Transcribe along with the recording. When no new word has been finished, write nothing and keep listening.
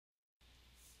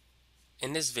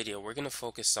In this video, we're going to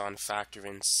focus on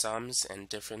factoring sums and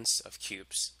difference of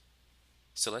cubes.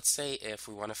 So let's say if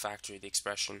we want to factor the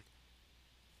expression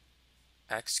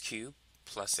x cubed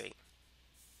plus 8.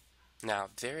 Now,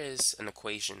 there is an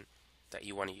equation that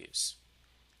you want to use,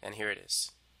 and here it is.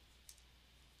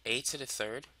 A to the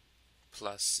third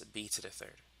plus b to the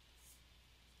third.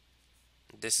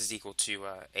 This is equal to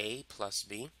a plus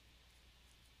b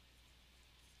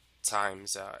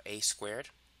times a squared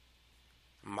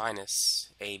minus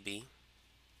ab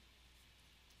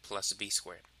plus b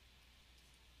squared.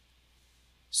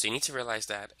 So you need to realize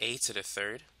that a to the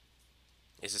third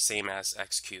is the same as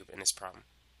x cubed in this problem.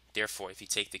 Therefore, if you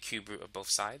take the cube root of both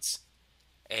sides,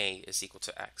 a is equal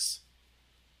to x.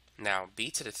 Now, b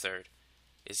to the third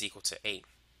is equal to 8.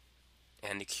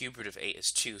 And the cube root of 8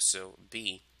 is 2, so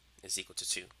b is equal to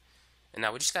 2. And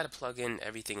now we just got to plug in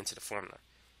everything into the formula.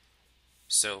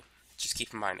 So just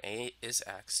keep in mind, a is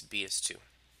x, b is 2.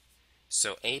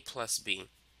 So a plus b,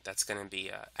 that's going to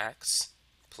be x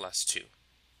plus 2.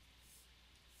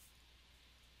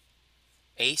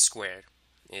 A squared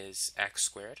is x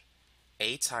squared.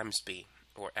 A times b,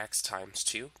 or x times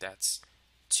 2, that's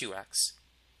 2x.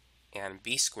 And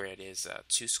b squared is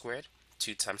 2 squared.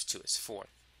 2 times 2 is 4.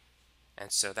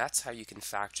 And so that's how you can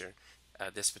factor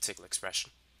this particular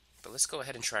expression. But let's go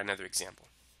ahead and try another example.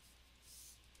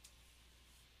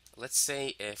 Let's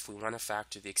say if we want to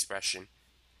factor the expression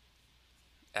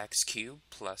x cubed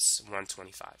plus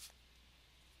 125.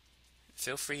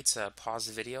 Feel free to pause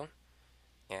the video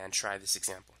and try this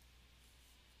example.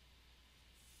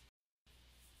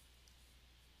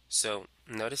 So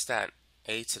notice that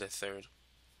a to the third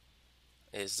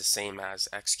is the same as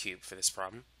x cubed for this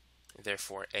problem.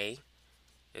 Therefore, a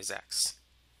is x.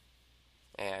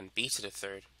 And b to the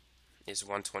third is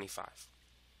 125.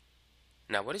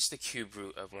 Now, what is the cube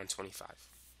root of 125?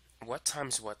 What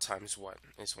times what times what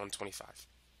is 125?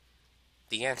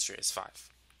 The answer is 5.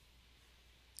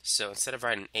 So instead of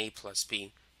writing a plus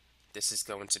b, this is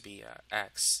going to be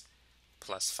x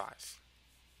plus 5.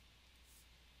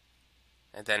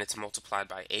 And then it's multiplied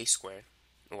by a squared,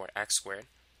 or x squared,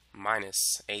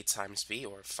 minus a times b,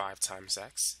 or 5 times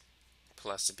x,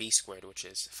 plus b squared, which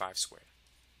is 5 squared.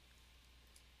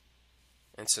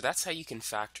 And so that's how you can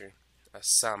factor a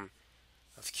sum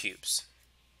of cubes.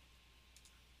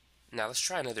 Now let's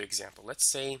try another example.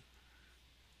 Let's say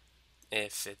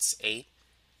if it's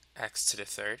 8x to the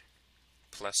third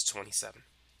plus 27.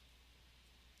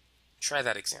 Try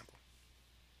that example.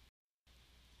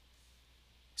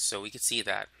 So we can see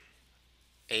that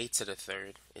a to the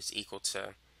third is equal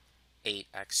to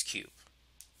 8x cubed.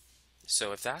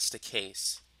 So if that's the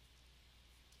case,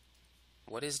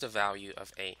 what is the value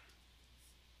of a?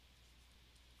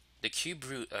 The cube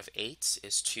root of 8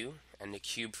 is 2, and the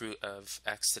cube root of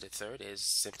x to the third is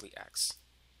simply x.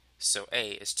 So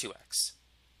a is 2x.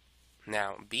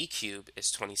 Now b cubed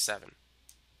is 27.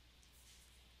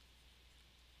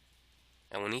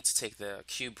 And we need to take the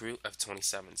cube root of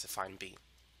 27 to find b.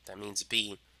 That means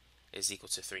b is equal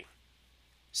to 3.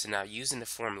 So now using the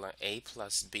formula a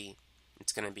plus b,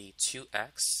 it's going to be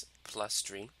 2x plus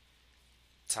 3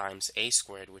 times a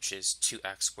squared, which is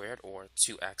 2x squared, or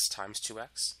 2x times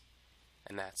 2x.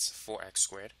 And that's 4x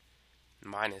squared,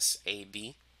 minus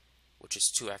ab, which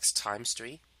is 2x times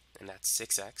 3, and that's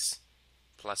 6x,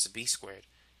 plus b squared,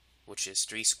 which is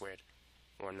 3 squared,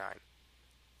 or 9.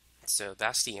 So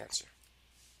that's the answer.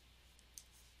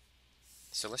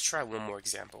 So let's try one more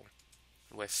example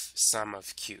with sum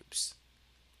of cubes.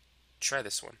 Try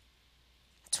this one.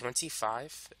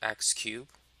 25x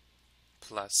cubed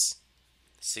plus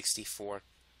 64y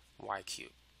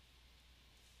cubed.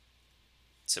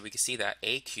 So we can see that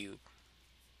a cubed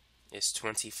is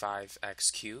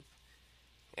 25x cubed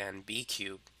and b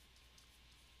cubed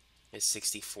is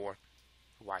 64y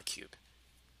cubed.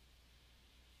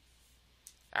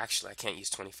 Actually, I can't use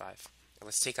 25.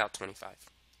 Let's take out 25.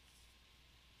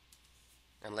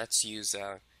 And let's use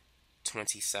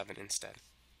 27 instead.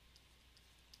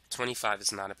 25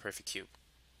 is not a perfect cube.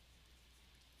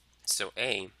 So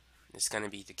a is going to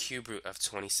be the cube root of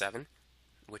 27,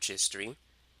 which is 3.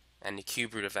 And the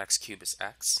cube root of x cubed is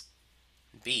x.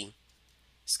 B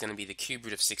is going to be the cube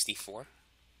root of 64.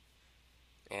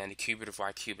 And the cube root of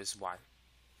y cubed is y.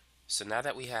 So now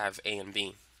that we have a and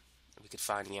b, we could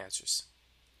find the answers.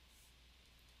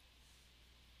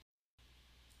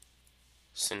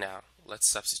 So now, let's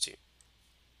substitute.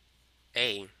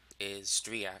 A is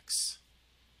 3x,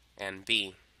 and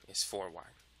b is 4y.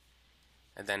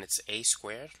 And then it's a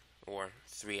squared, or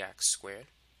 3x squared,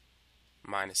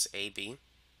 minus ab,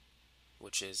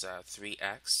 which is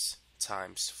 3x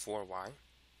times 4y,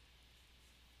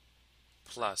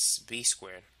 plus b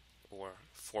squared, or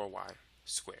 4y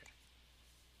squared.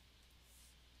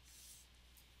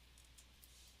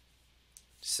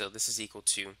 So this is equal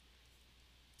to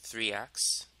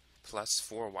 3x plus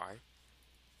 4y.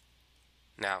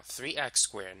 Now 3x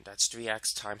squared, that's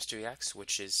 3x times 3x,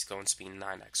 which is going to be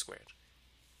 9x squared.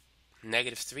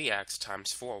 Negative 3x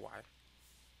times 4y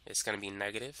is going to be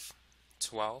negative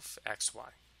 12xy.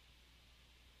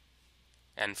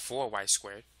 And 4y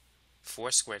squared,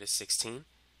 4 squared is 16,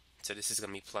 so this is going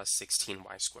to be plus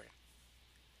 16y squared.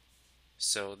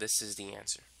 So this is the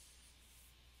answer.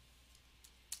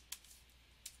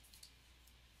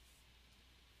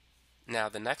 Now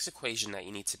the next equation that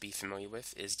you need to be familiar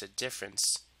with is the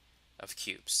difference of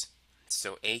cubes.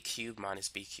 So a cubed minus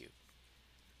b cubed.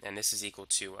 And this is equal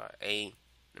to a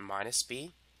minus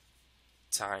b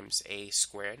times a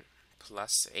squared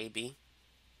plus ab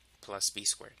plus b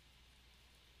squared.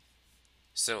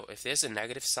 So if there's a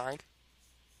negative sign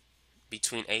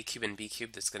between a cubed and b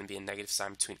cubed, there's going to be a negative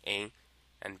sign between a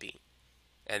and b.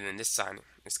 And then this sign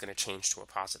is going to change to a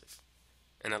positive.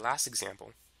 In the last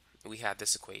example, we had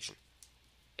this equation.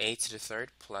 A to the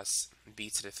third plus b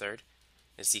to the third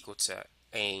is equal to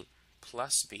a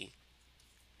plus b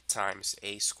times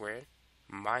a squared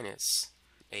minus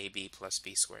ab plus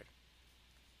b squared.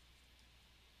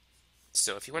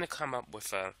 So if you want to come up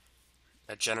with a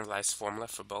generalized formula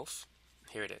for both,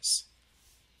 here it is.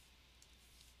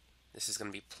 This is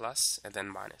going to be plus and then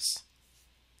minus.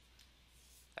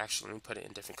 Actually, let me put it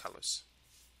in different colors.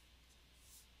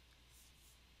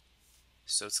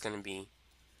 So it's going to be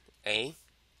a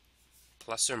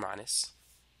plus or minus,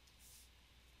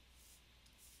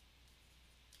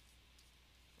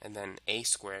 and then a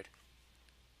squared.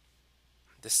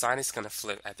 The sign is going to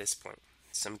flip at this point.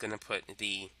 So I'm going to put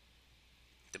the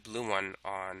blue one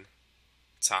on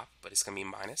top, but it's going to be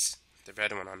minus. The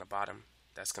red one on the bottom,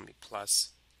 that's going to be plus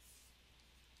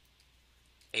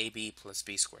ab plus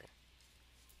b squared.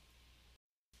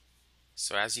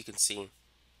 So as you can see,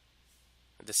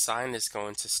 the sign is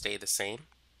going to stay the same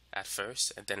at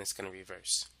first, and then it's going to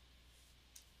reverse.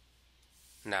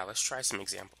 Now let's try some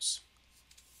examples.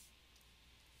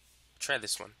 Try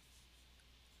this one.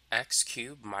 X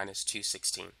cubed minus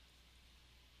 216.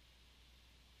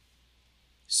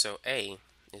 So a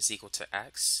is equal to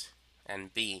x,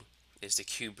 and b is the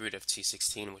cube root of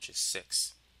 216, which is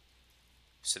 6.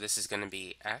 So this is going to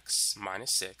be x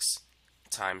minus 6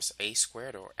 times a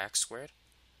squared, or x squared,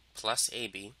 plus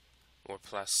ab, or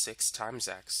plus 6 times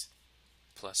x,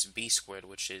 plus b squared,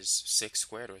 which is 6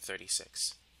 squared, or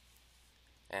 36.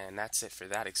 And that's it for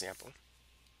that example.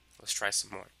 Let's try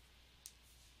some more.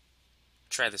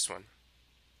 Try this one.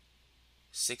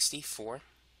 64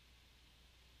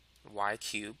 y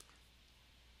cubed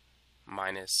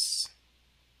minus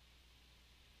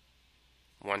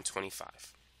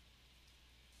 125.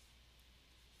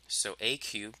 So a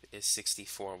cubed is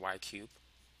 64y cubed.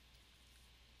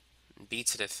 B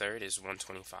to the third is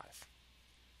 125.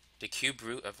 The cube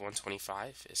root of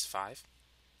 125 is 5.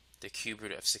 The cube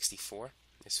root of 64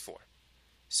 is 4.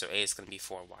 So a is going to be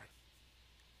 4y.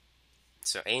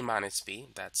 So a minus b,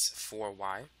 that's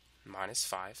 4y minus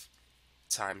 5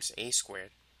 times a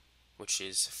squared, which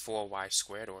is 4y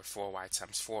squared, or 4y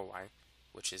times 4y,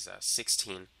 which is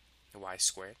 16y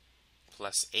squared,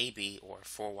 plus ab, or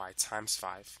 4y times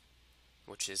 5,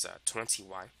 which is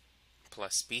 20y,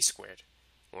 plus b squared,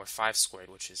 or 5 squared,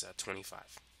 which is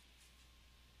 25.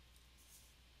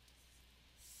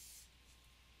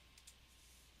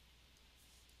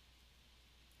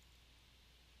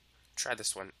 Try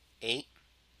this one.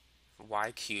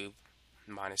 8y cubed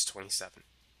minus 27.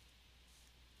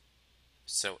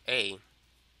 So a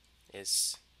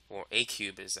is, or a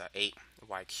cubed is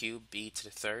 8y cubed, b to the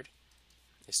third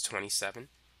is 27.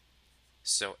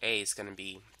 So a is going to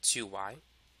be 2y,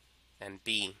 and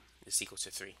b is equal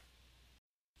to 3.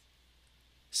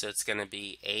 So it's going to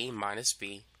be a minus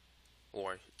b,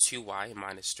 or 2y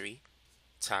minus 3,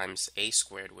 times a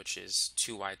squared, which is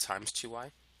 2y times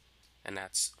 2y, and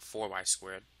that's 4y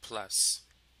squared, plus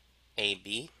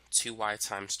ab, 2y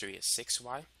times 3 is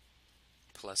 6y,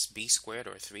 plus b squared,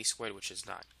 or 3 squared, which is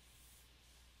 9.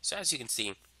 So as you can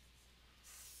see,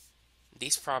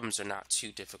 these problems are not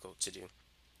too difficult to do.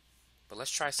 But let's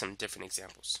try some different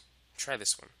examples. Try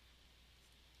this one.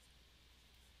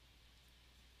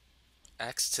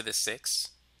 X to the 6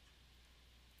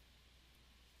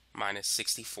 minus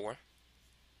 64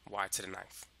 y to the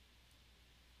 9th.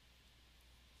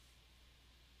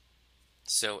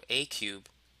 So a cubed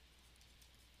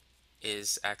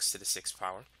is x to the 6th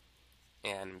power,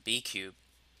 and b cubed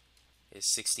is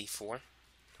 64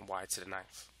 y to the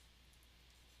 9th.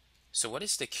 So what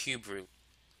is the cube root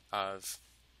of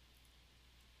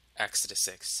x to the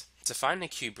 6. To find the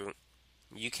cube root,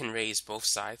 you can raise both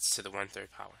sides to the 1/3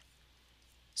 power.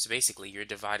 So basically, you're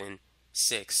dividing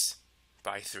 6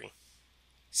 by 3.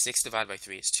 6 divided by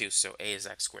 3 is 2, so a is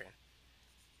x squared.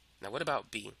 Now what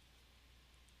about b?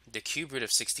 The cube root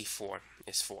of 64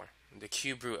 is 4. The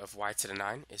cube root of y to the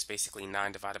 9 is basically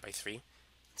 9 divided by 3,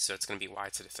 so it's going to be y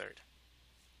to the 3rd.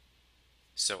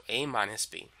 So a minus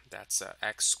b, that's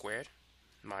x squared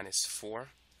minus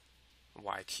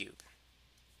 4y cubed.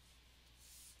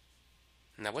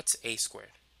 Now what's a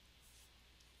squared?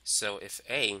 So if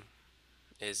a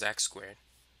is x squared,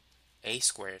 a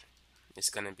squared is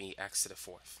going to be x to the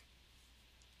 4th.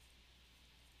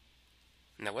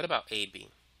 Now what about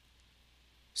ab?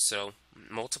 So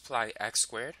multiply x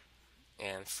squared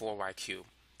and 4y cubed.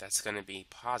 That's going to be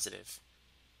positive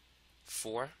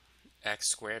 4x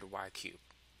squared y cubed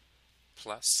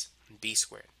plus b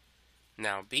squared.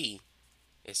 Now b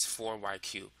is 4y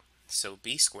cubed. So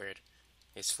b squared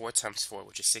is 4 times 4,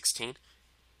 which is 16.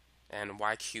 And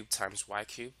y cubed times y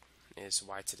cubed is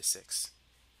y to the 6.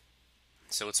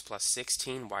 So it's plus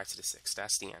 16 y to the 6.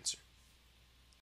 That's the answer.